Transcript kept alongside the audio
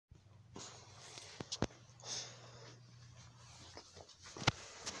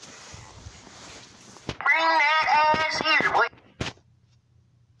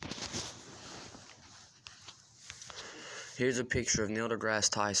Here's a picture of Neil deGrasse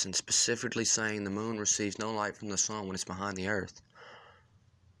Tyson specifically saying the moon receives no light from the sun when it's behind the earth.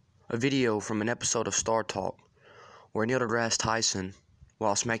 A video from an episode of Star Talk where Neil deGrasse Tyson,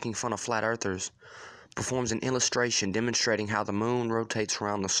 whilst making fun of flat earthers, performs an illustration demonstrating how the moon rotates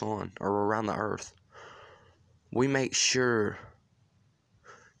around the sun or around the earth. He makes sure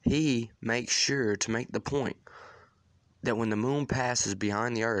to make the point that when the moon passes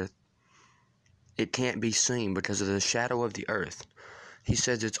behind the earth, it can't be seen because of the shadow of the earth. He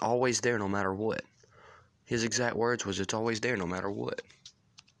says it's always there no matter what. His exact words was, it's always there no matter what.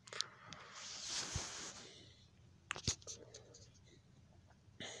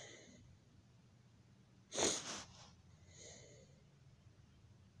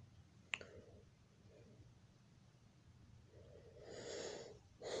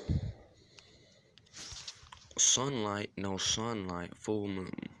 Sunlight, no sunlight, full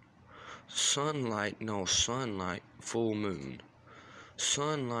moon. Sunlight, no sunlight, full moon.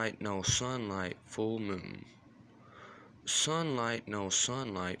 Sunlight, no sunlight, full moon. Sunlight, no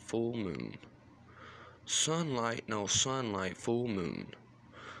sunlight, full moon. Sunlight, no sunlight, full moon.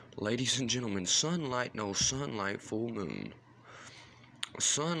 Ladies and gentlemen, sunlight, no sunlight, full moon.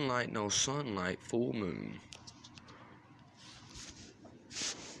 Sunlight, no sunlight, full moon.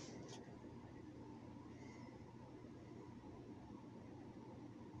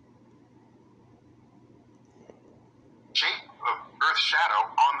 Shape of Earth's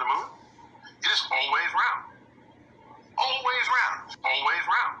shadow on the moon, it is always round. Always round. Always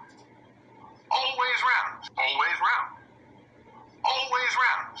round. Always round. Always round. Always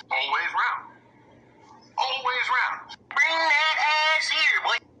round. Always round. Always round. Bring that ass here,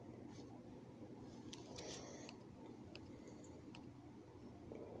 boy.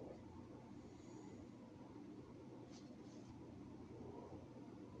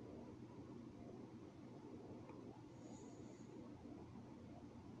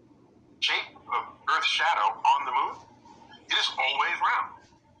 Shape of Earth's shadow on